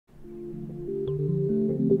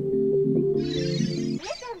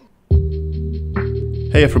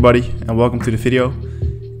Hey everybody, and welcome to the video.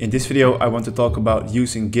 In this video I want to talk about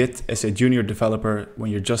using Git as a junior developer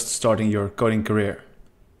when you're just starting your coding career.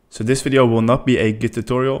 So this video will not be a Git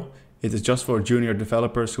tutorial, it is just for junior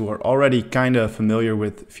developers who are already kinda familiar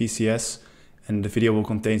with VCS, and the video will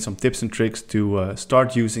contain some tips and tricks to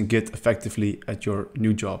start using Git effectively at your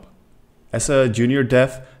new job. As a junior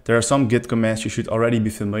dev, there are some Git commands you should already be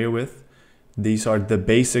familiar with. These are the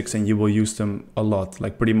basics and you will use them a lot,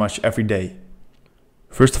 like pretty much every day.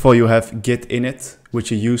 First of all, you have git init,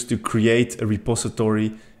 which you use to create a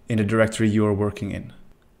repository in the directory you are working in.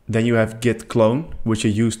 Then you have git clone, which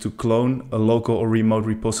you use to clone a local or remote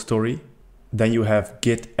repository. Then you have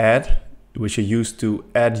git add, which you use to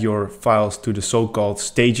add your files to the so-called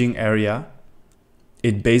staging area.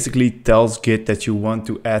 It basically tells Git that you want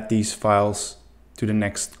to add these files to the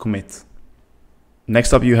next commit.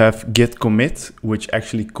 Next up you have git commit, which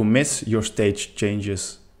actually commits your stage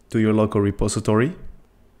changes to your local repository.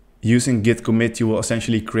 Using git commit, you will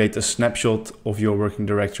essentially create a snapshot of your working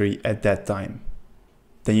directory at that time.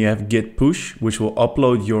 Then you have git push, which will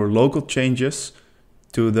upload your local changes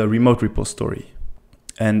to the remote repository.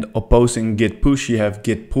 And opposing git push, you have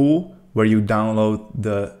git pull, where you download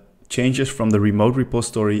the changes from the remote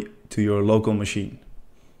repository to your local machine.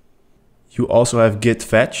 You also have git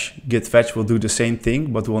fetch. Git fetch will do the same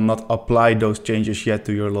thing, but will not apply those changes yet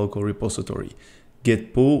to your local repository.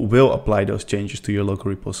 Git pull will apply those changes to your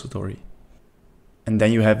local repository. And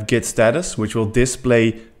then you have git status, which will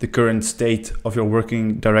display the current state of your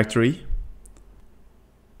working directory.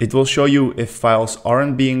 It will show you if files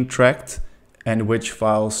aren't being tracked and which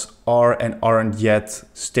files are and aren't yet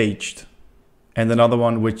staged. And another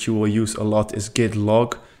one which you will use a lot is git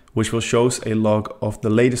log, which will show a log of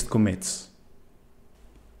the latest commits.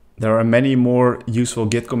 There are many more useful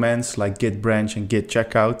Git commands like git branch and git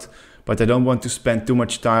checkout, but I don't want to spend too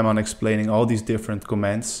much time on explaining all these different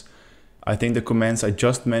commands. I think the commands I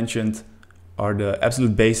just mentioned are the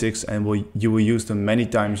absolute basics and you will use them many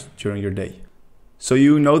times during your day. So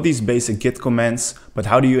you know these basic Git commands, but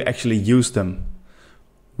how do you actually use them?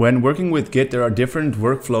 When working with Git, there are different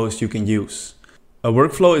workflows you can use. A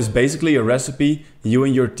workflow is basically a recipe you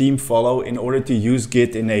and your team follow in order to use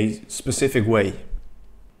Git in a specific way.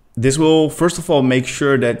 This will first of all make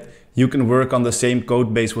sure that you can work on the same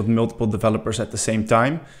code base with multiple developers at the same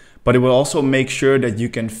time, but it will also make sure that you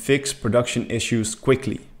can fix production issues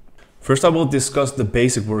quickly. First, I will discuss the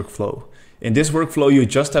basic workflow. In this workflow, you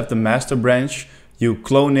just have the master branch, you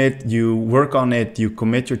clone it, you work on it, you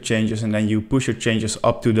commit your changes, and then you push your changes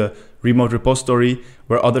up to the remote repository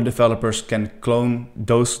where other developers can clone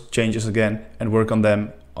those changes again and work on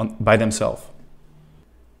them by themselves.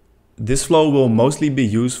 This flow will mostly be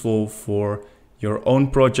useful for your own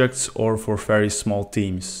projects or for very small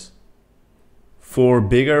teams. For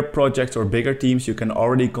bigger projects or bigger teams, you can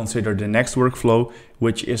already consider the next workflow,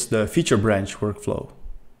 which is the feature branch workflow.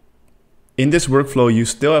 In this workflow, you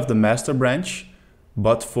still have the master branch,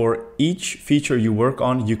 but for each feature you work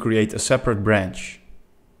on, you create a separate branch.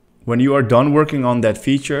 When you are done working on that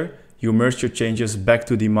feature, you merge your changes back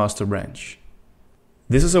to the master branch.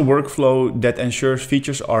 This is a workflow that ensures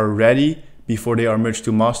features are ready before they are merged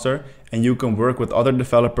to master, and you can work with other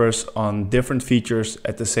developers on different features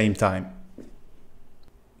at the same time.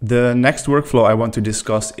 The next workflow I want to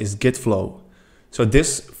discuss is Gitflow. So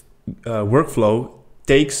this workflow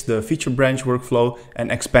takes the feature branch workflow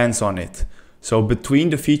and expands on it. So between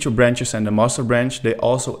the feature branches and the master branch, they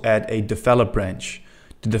also add a develop branch.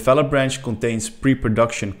 The develop branch contains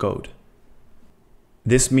pre-production code.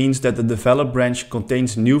 This means that the develop branch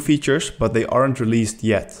contains new features, but they aren't released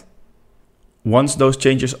yet. Once those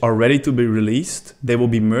changes are ready to be released, they will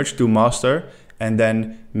be merged to master, and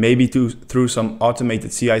then maybe through some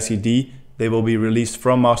automated CI/CD, they will be released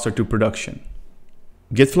from master to production.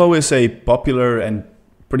 Gitflow is a popular and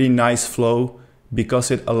pretty nice flow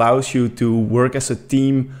because it allows you to work as a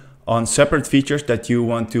team on separate features that you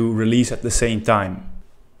want to release at the same time.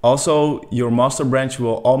 Also, your master branch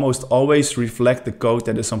will almost always reflect the code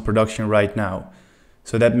that is on production right now.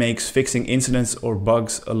 So that makes fixing incidents or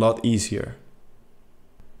bugs a lot easier.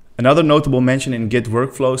 Another notable mention in Git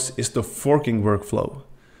workflows is the forking workflow.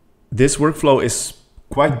 This workflow is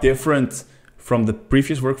quite different from the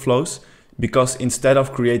previous workflows because instead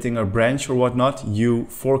of creating a branch or whatnot, you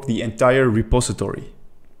fork the entire repository.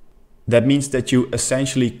 That means that you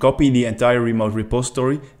essentially copy the entire remote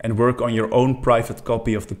repository and work on your own private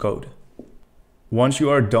copy of the code. Once you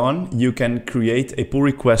are done, you can create a pull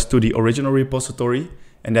request to the original repository,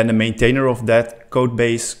 and then the maintainer of that code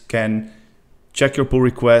base can check your pull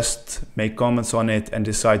request, make comments on it, and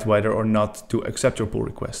decide whether or not to accept your pull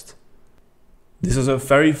request. This is a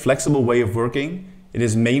very flexible way of working. It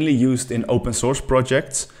is mainly used in open source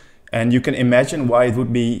projects, and you can imagine why it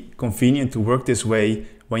would be convenient to work this way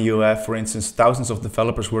when you have, for instance, thousands of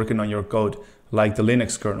developers working on your code, like the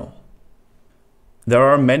Linux kernel. There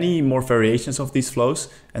are many more variations of these flows,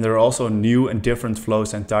 and there are also new and different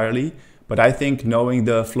flows entirely. But I think knowing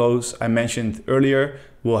the flows I mentioned earlier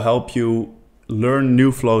will help you learn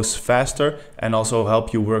new flows faster and also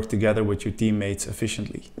help you work together with your teammates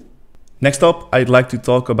efficiently. Next up, I'd like to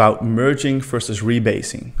talk about merging versus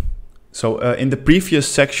rebasing. So in the previous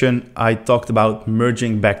section, I talked about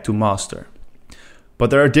merging back to master.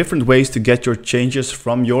 But there are different ways to get your changes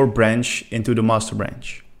from your branch into the master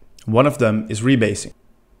branch. One of them is rebasing.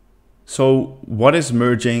 So what is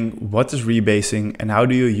merging, what is rebasing, and how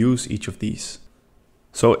do you use each of these?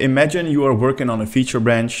 So imagine you are working on a feature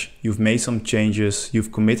branch, you've made some changes,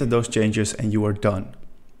 you've committed those changes, and you are done.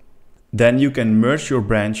 Then you can merge your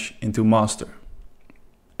branch into master.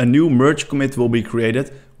 A new merge commit will be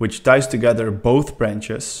created, which ties together both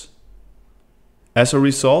branches. As a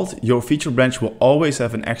result, your feature branch will always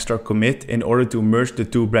have an extra commit in order to merge the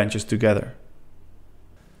two branches together.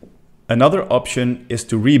 Another option is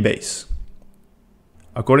to rebase.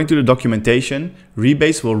 According to the documentation,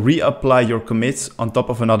 rebase will reapply your commits on top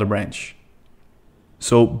of another branch.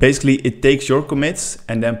 So basically it takes your commits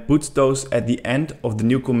and then puts those at the end of the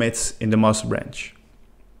new commits in the master branch.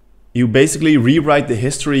 You basically rewrite the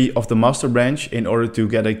history of the master branch in order to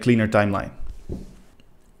get a cleaner timeline.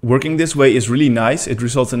 Working this way is really nice. It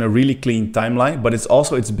results in a really clean timeline, but it's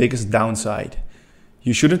also its biggest downside.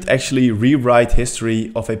 You shouldn't actually rewrite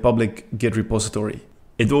history of a public Git repository.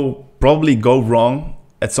 It will probably go wrong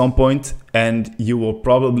at some point and you will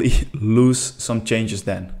probably lose some changes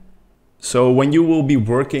then. So when you will be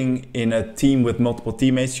working in a team with multiple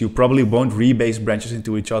teammates, you probably won't rebase branches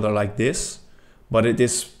into each other like this, but it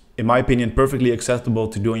is, in my opinion, perfectly acceptable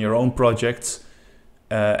to do in your own projects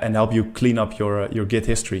and help you clean up your Git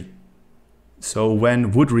history. So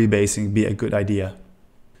when would rebasing be a good idea?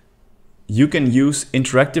 You can use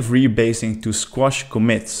interactive rebasing to squash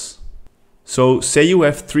commits. So say you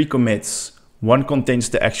have 3 commits. One contains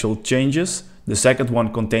the actual changes, the second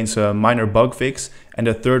one contains a minor bug fix, and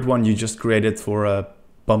the third one you just created for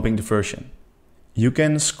bumping the version. You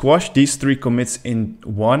can squash these 3 commits in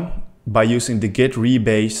one by using the git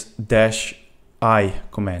rebase -i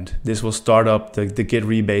command. This will start up the git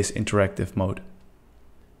rebase interactive mode.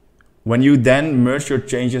 When you then merge your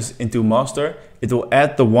changes into master, it will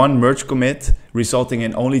add the one merge commit, resulting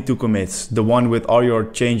in only 2 commits. The one with all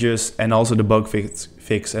your changes and also the bug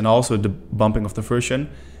fix and also the bumping of the version.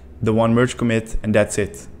 The one merge commit, and that's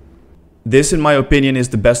it. This, in my opinion, is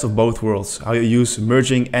the best of both worlds. How you use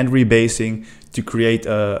merging and rebasing to create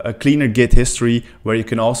a cleaner Git history where you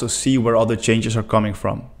can also see where all the changes are coming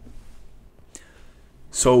from.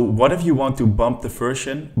 So what if you want to bump the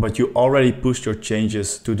version, but you already pushed your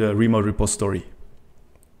changes to the remote repository?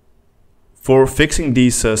 For fixing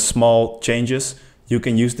these small changes, you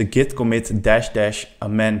can use the git commit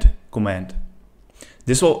 --amend command.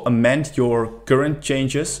 This will amend your current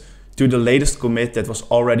changes to the latest commit that was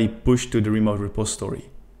already pushed to the remote repository.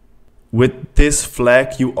 With this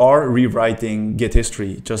flag, you are rewriting Git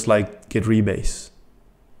history, just like git rebase.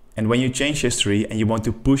 And when you change history and you want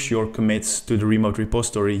to push your commits to the remote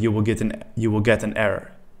repository, you will get an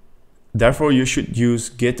error. Therefore, you should use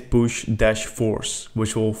git push -force,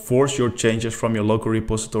 which will force your changes from your local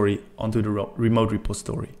repository onto the remote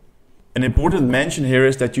repository. An important mention here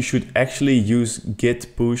is that you should actually use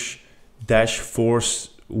git push -force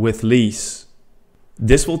with lease.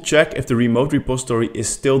 This will check if the remote repository is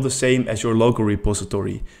still the same as your local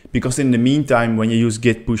repository, because in the meantime, when you use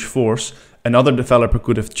git push force, another developer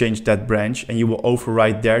could have changed that branch and you will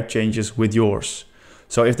override their changes with yours.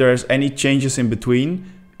 So if there's any changes in between,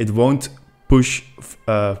 it won't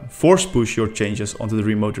force push your changes onto the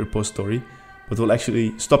remote repository, but will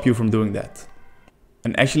actually stop you from doing that.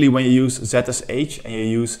 And actually when you use ZSH and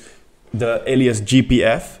you use the alias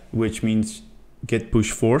GPF, which means git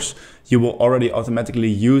push force, you will already automatically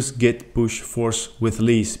use git push force with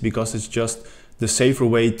lease, because it's just the safer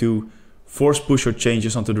way to force push your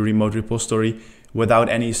changes onto the remote repository without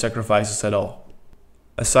any sacrifices at all.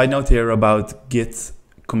 A side note here about git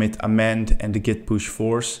commit amend and the git push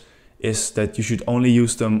force is that you should only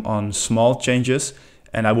use them on small changes,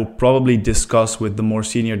 and I will probably discuss with the more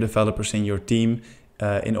senior developers in your team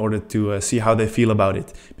in order to see how they feel about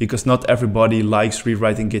it, because not everybody likes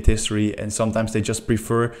rewriting Git history, and sometimes they just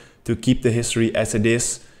prefer to keep the history as it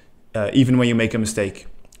is, even when you make a mistake.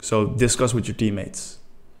 So discuss with your teammates.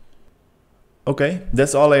 Okay,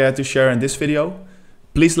 that's all I had to share in this video.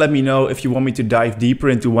 Please let me know if you want me to dive deeper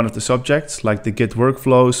into one of the subjects, like the Git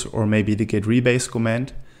workflows or maybe the Git rebase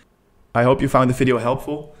command. I hope you found the video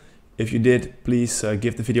helpful. If you did, please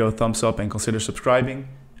give the video a thumbs up and consider subscribing,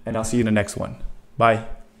 and I'll see you in the next one. Bye.